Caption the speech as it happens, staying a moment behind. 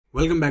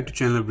Welcome back to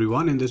channel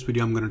everyone. In this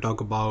video I'm going to talk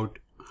about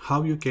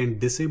how you can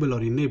disable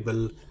or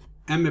enable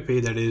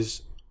MFA, that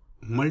is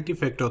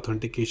multi-factor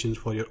authentications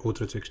for your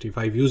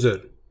O365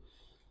 user.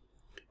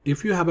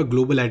 If you have a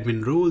global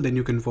admin role, then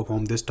you can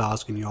perform this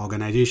task in your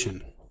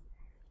organization.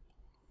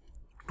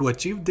 To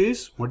achieve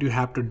this, what you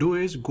have to do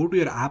is go to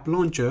your app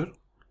launcher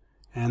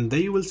and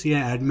there you will see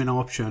an admin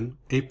option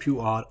if you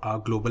are a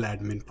global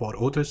admin for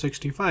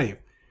O365.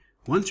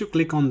 Once you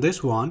click on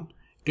this one,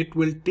 it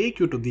will take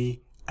you to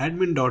the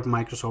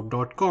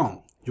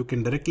admin.microsoft.com. You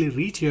can directly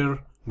reach here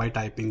by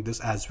typing this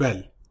as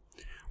well.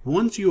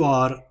 Once you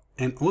are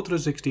an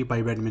O365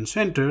 admin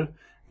center,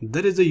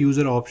 there is a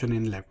user option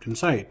in left hand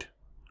side.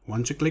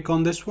 Once you click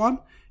on this one,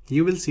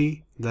 you will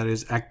see there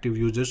is active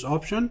users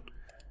option.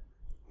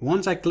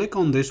 Once I click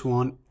on this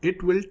one,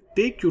 it will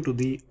take you to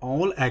the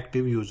all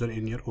active user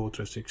in your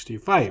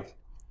O365.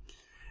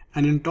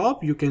 And in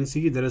top you can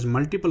see there is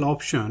multiple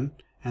option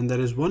and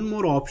there is one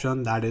more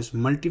option, that is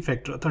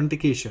multi-factor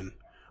authentication.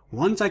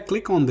 Once I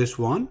click on this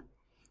one,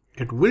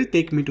 it will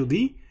take me to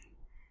the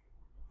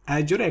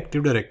Azure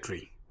Active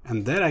Directory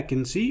and there I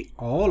can see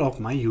all of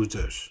my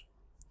users.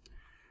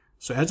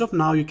 So as of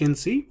now you can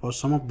see for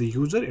some of the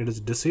user it is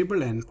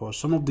disabled and for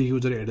some of the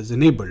user it is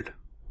enabled.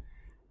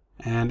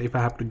 And if I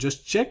have to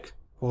just check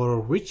for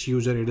which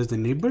user it is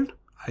enabled,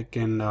 I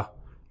can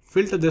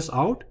filter this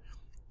out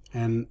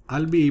and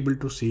I'll be able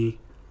to see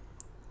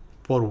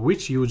for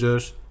which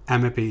users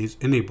MFA is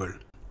enabled.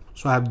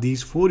 So I have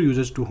these 4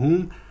 users to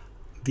whom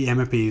the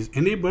MFA is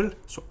enabled.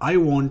 So I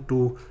want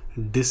to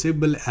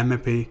disable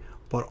MFA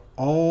for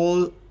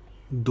all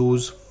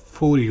those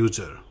 4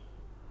 users.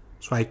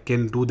 So I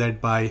can do that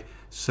by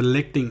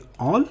selecting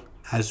all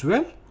as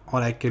well,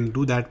 or I can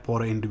do that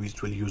for an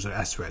individual user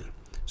as well.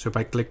 So if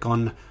I click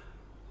on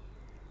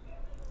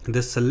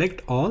this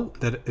select all,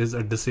 there is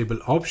a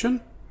disable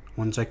option.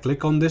 Once I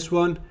click on this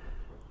one,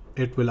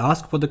 it will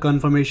ask for the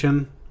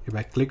confirmation. If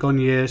I click on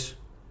yes,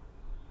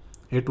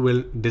 it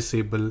will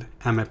disable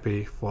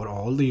MFA for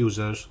all the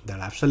users that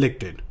I've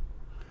selected.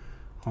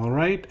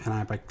 Alright,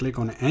 and if I click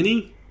on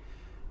any,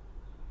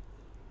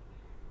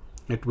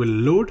 it will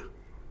load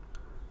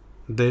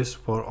this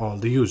for all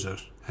the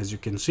users. As you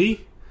can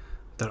see,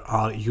 there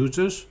are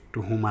users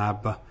to whom I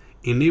have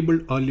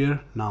enabled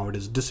earlier, now it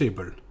is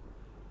disabled.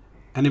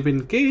 And if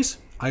in case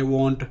I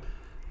want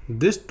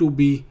this to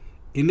be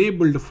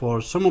enabled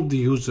for some of the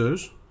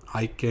users,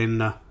 I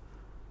can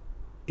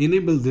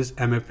enable this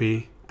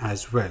MFA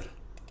as well.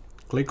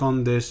 Click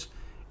on this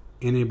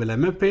enable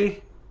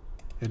MFA,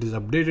 it is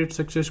updated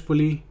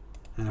successfully,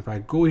 and if I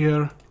go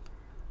here,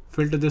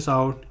 filter this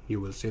out,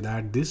 you will see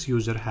that this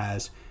user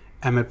has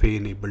MFA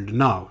enabled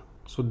now.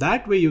 So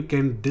that way you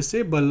can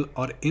disable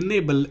or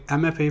enable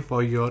MFA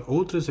for your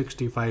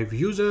O365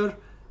 user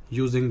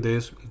using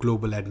this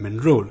global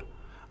admin role.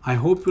 I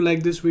hope you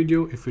like this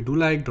video. If you do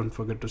like, don't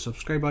forget to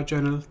subscribe our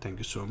channel. Thank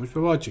you so much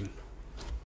for watching.